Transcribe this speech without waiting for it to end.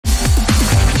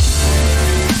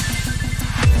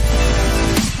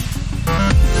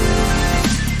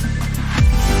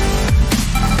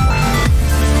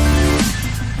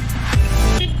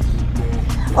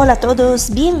Hola a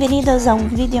todos, bienvenidos a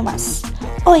un vídeo más.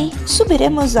 Hoy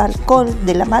subiremos al col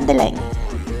de la Madeleine.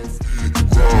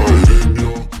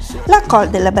 La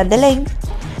col de la Madeleine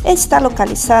está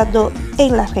localizado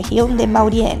en la región de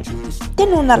Maurienne.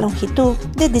 Tiene una longitud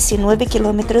de 19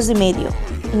 kilómetros y medio,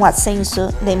 un ascenso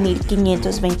de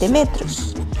 1520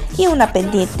 metros y una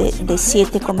pendiente de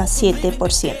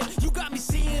 7,7%.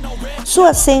 Su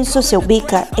ascenso se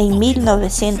ubica en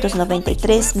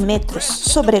 1993 metros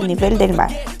sobre el nivel del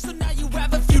mar.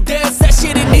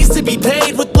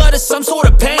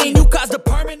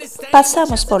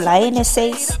 Pasamos por la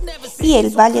N6 y el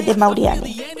Valle de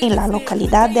Maurienne, en la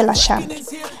localidad de La Chambre,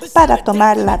 para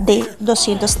tomar la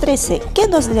D213 que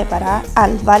nos llevará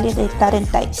al Valle de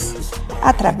Tarentaise,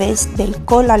 a través del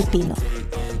col alpino.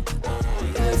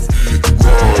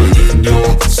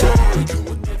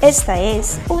 Esta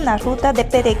es una ruta de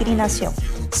peregrinación,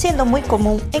 siendo muy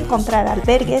común encontrar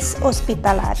albergues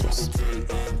hospitalarios.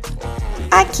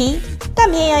 Aquí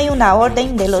también hay una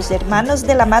orden de los hermanos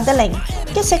de la Madeleine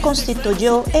que se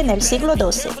constituyó en el siglo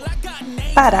XII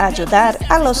para ayudar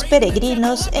a los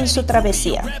peregrinos en su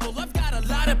travesía.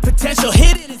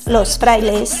 Los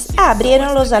frailes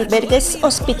abrieron los albergues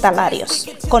hospitalarios,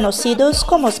 conocidos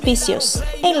como hospicios,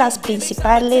 en las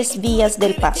principales vías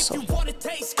del paso.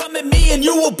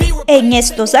 En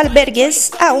estos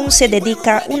albergues aún se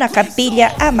dedica una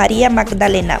capilla a María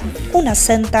Magdalena, una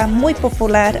santa muy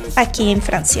popular aquí en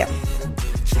Francia.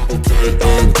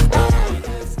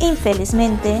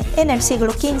 Infelizmente, en el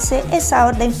siglo XV esa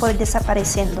orden fue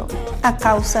desapareciendo a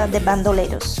causa de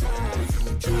bandoleros.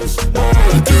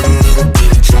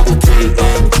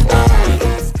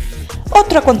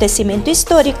 Otro acontecimiento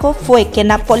histórico fue que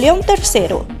Napoleón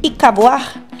III y Cavour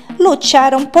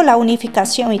lucharon por la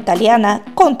unificación italiana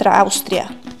contra Austria.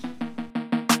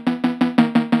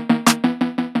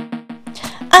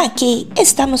 Aquí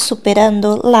estamos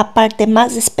superando la parte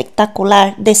más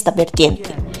espectacular de esta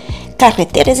vertiente.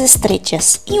 Carreteras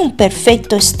estrechas y un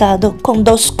perfecto estado con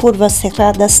dos curvas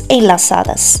cerradas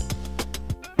enlazadas.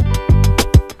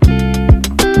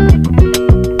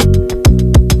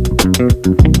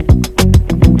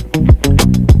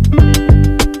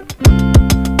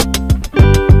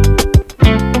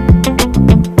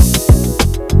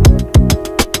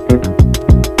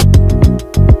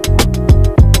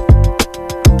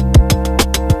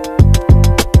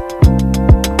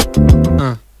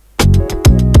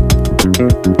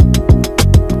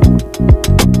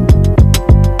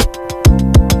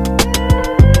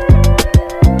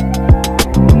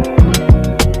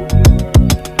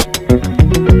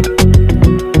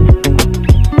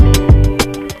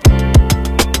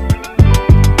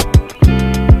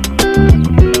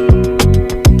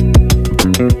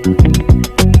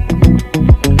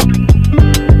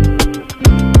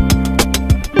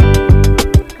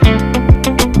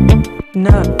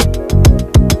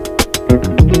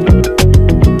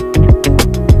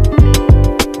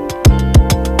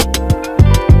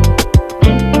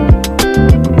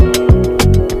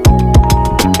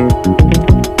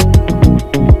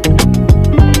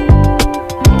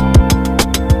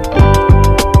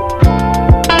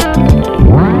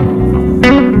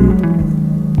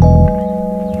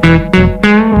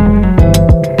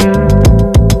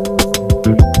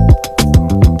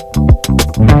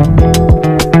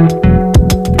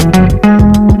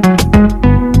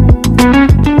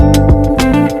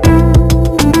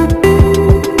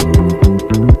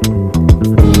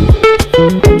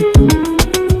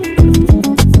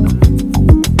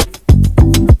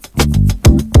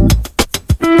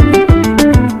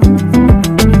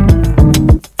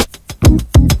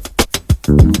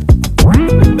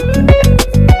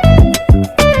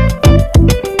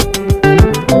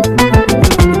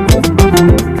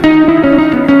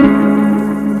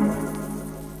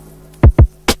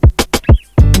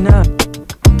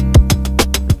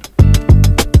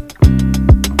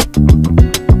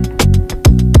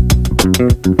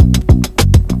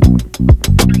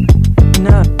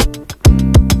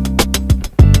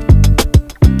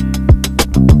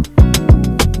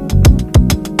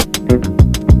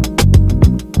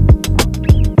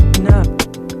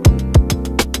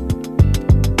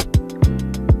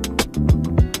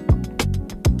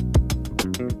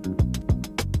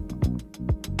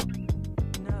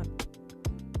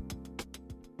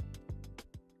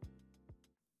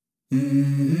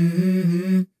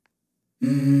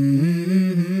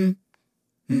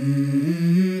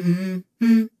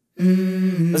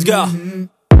 Let's go.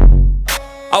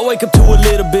 I wake up to a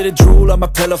little bit of drool on my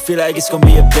pillow, feel like it's gonna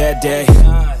be a bad day.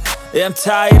 Yeah, I'm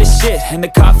tired of shit, and the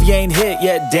coffee ain't hit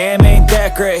yet, damn, ain't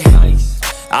that great.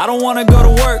 I don't wanna go to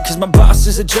work cause my boss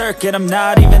is a jerk and I'm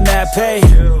not even that paid.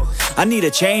 I need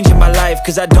a change in my life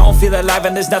cause I don't feel alive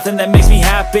and there's nothing that makes me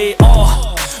happy.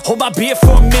 Hold my beer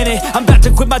for a minute, I'm about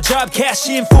to quit my job, cash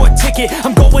in for a ticket.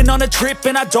 I'm going on a trip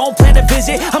and I don't plan to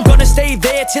visit. I'm gonna stay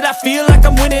there till I feel like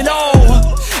I'm winning,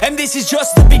 and this is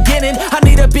just the beginning. I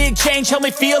need a big change, help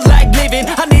me feel like living.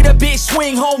 I need a big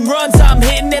swing, home runs I'm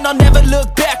hitting. And I'll never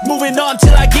look back, moving on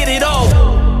till I get it all.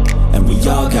 And we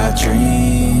all got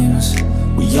dreams,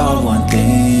 we all want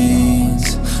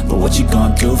things. But what you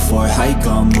gonna do for it? How you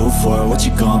gonna move for it? What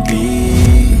you gonna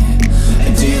be?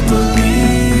 And do you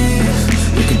believe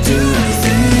you can do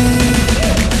anything?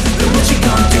 But what you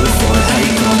gonna do for it? How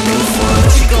you gonna move for it?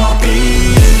 What you gonna be?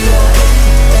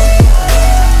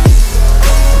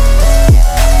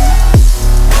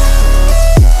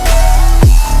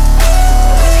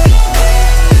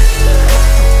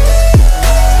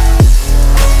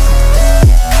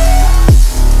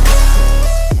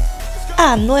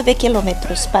 A 9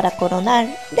 kilómetros para coronar,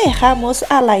 dejamos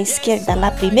a la izquierda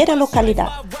la primera localidad,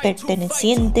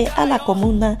 perteneciente a la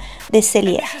comuna de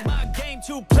Cellier.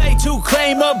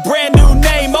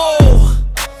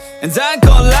 And I ain't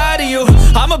gonna lie to you,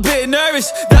 I'm a bit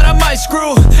nervous that I might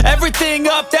screw everything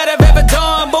up that I've ever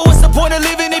done. But what's the point of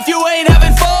living if you ain't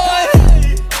having fun?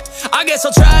 I guess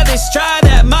I'll try this, try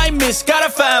that, might miss, gotta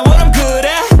find what I'm good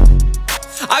at.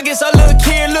 I guess I look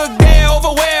here, look there,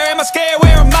 over where am I scared,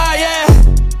 where am I at?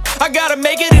 I gotta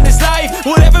make it in this life,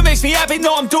 whatever makes me happy,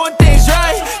 know I'm doing things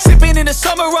right. Sipping in the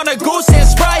summer on a goose and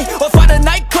Sprite, or find a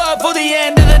nightclub for the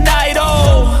end of the night,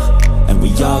 And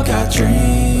we all got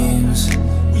dreams,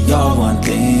 we all want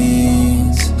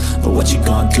things. But what you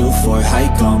gonna do for it? How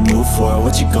you gonna move for it?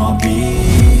 What you gonna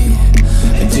be?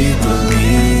 And do you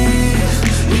believe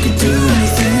you can do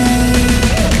anything?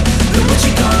 But what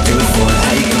you gonna do for it?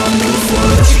 How you gonna move for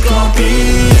it? What you gonna be?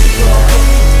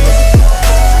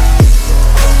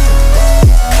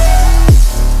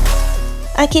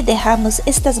 Aquí dejamos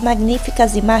estas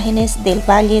magníficas imágenes del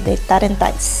Valle de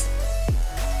Tarantais.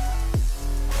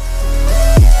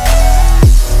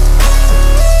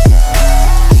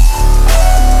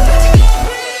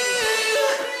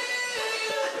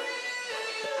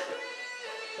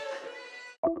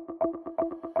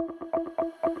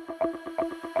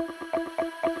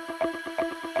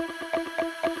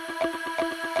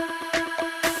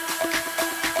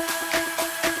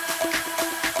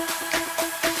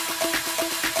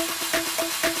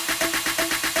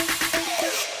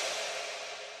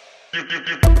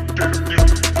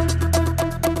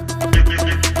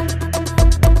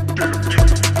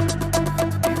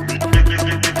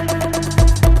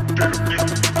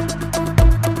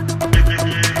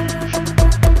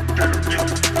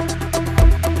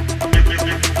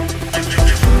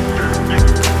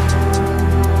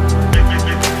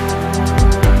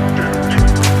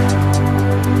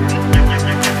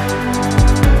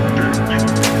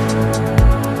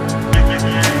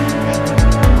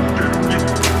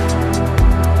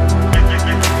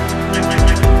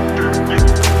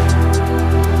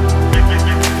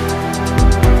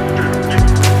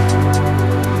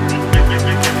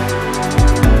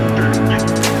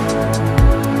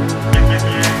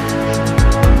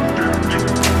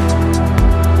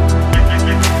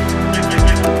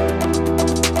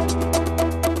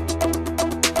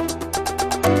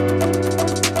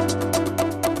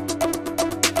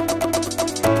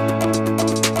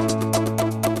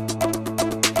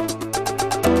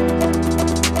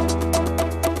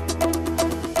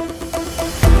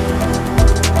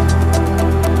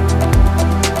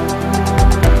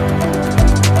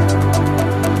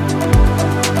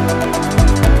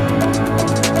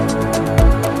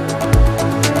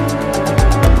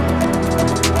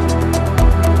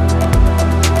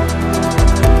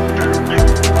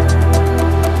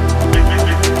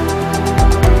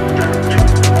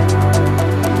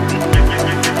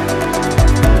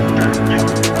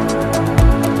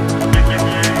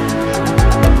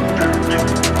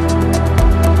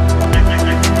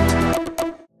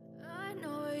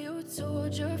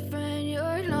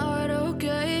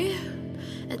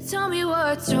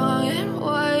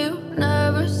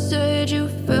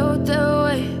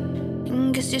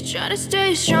 Try to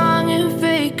stay strong and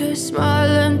fake a smile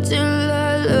until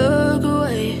I look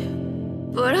away.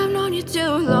 But I've known you too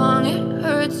long, it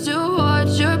hurts to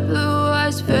watch your blue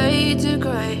eyes fade to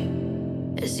gray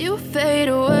as you fade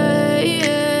away,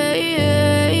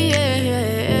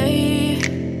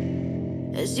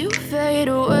 as you fade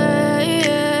away.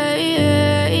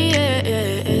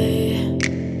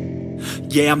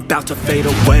 Yeah, I'm about to fade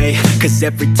away, cause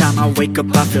every time I wake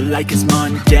up I feel like it's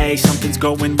Monday. Something's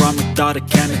going wrong with all the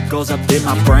chemicals up in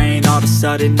my brain. All of a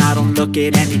sudden I don't look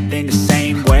at anything the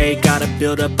same way. Got a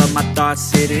buildup of my thoughts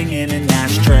sitting in an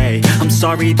ashtray. I'm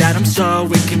sorry that I'm so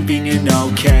inconvenient,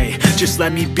 okay. Just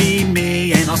let me be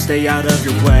me and I'll stay out of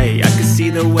your way. I can see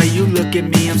the way you look at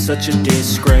me, I'm such a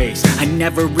disgrace. I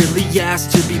never really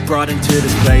asked to be brought into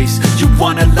this place. You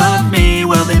wanna love me?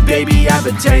 Well then baby I have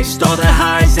a taste. All the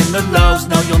highs and the lows,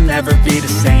 no you'll never be the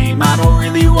same. I don't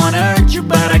really wanna hurt you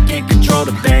but I can't control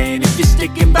the pain. If you're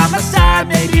sticking by my side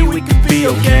maybe we could be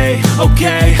okay.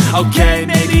 Okay,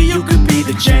 maybe you could be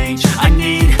the change I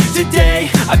need today.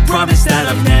 I promise that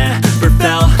I've never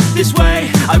felt this way.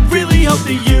 I really hope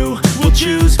that you will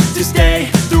choose to stay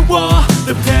through all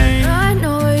the pain. I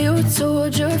know you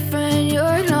told your friend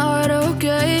you're not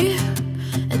okay,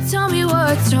 and tell me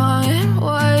what's wrong and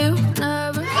why you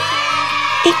never.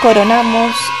 Y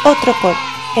coronamos otro col,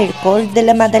 el col de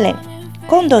la Madeleine,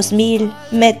 con 2000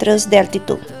 metros de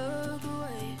altitud.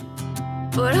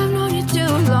 But I've known you too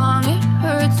long, it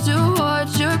hurts to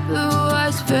watch your blue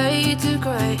eyes fade to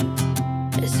gray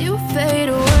as you fade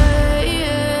away,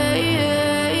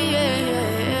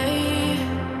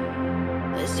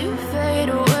 as you fade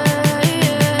away,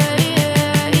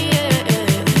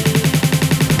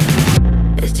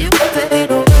 as you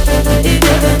fade away.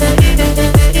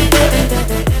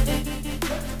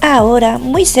 Ahora,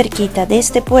 muy cerquita de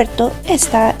este puerto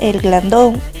está el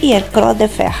Glandón y el Croix de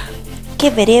Fer, que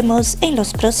veremos en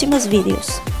los próximos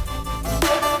vídeos.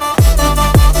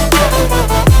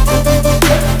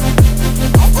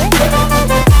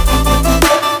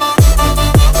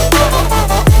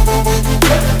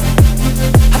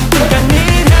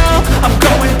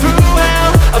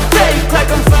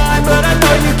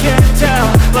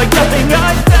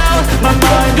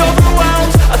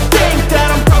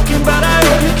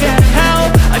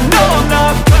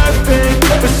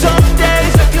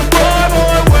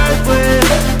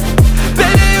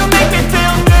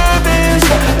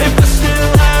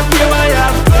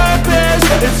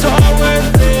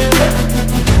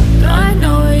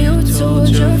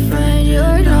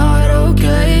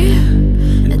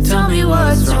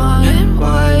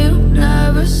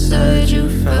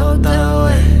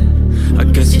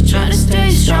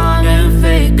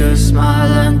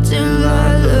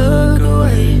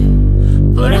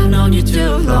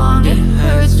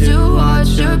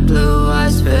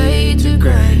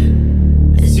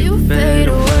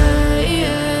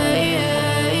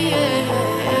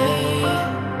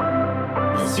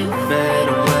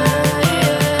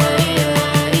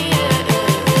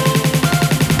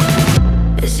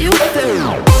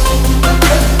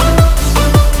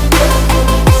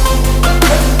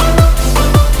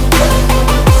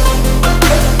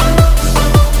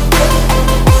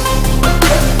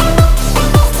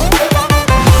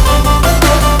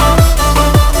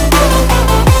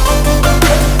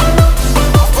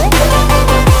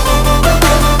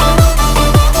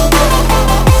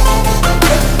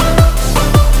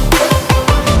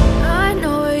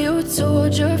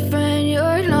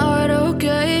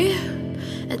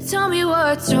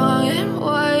 What's wrong and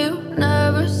why you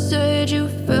never said you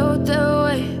felt that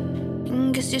way?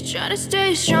 And guess you're trying to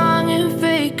stay strong and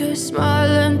fake a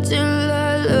smile until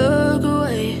I look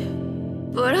away.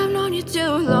 But I've known you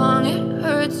too long, it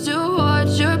hurts to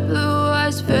watch your blue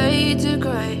eyes fade to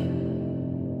gray.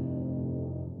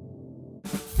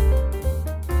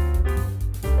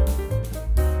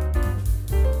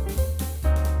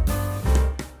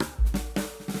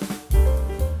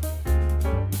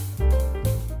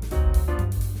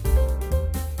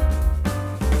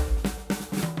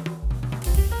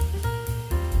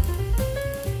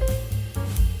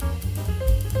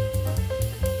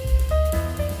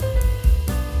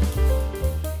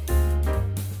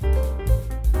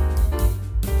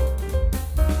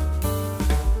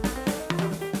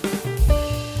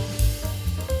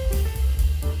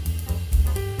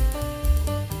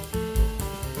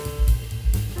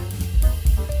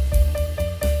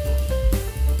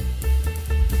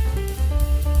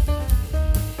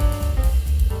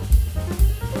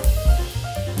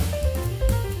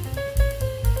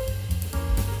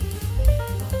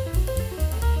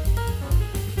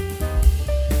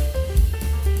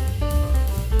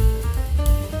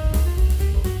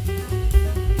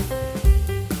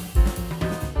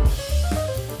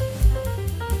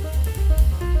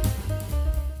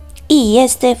 Y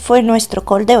este fue nuestro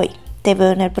call de hoy. Te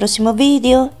veo en el próximo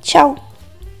vídeo. Chao.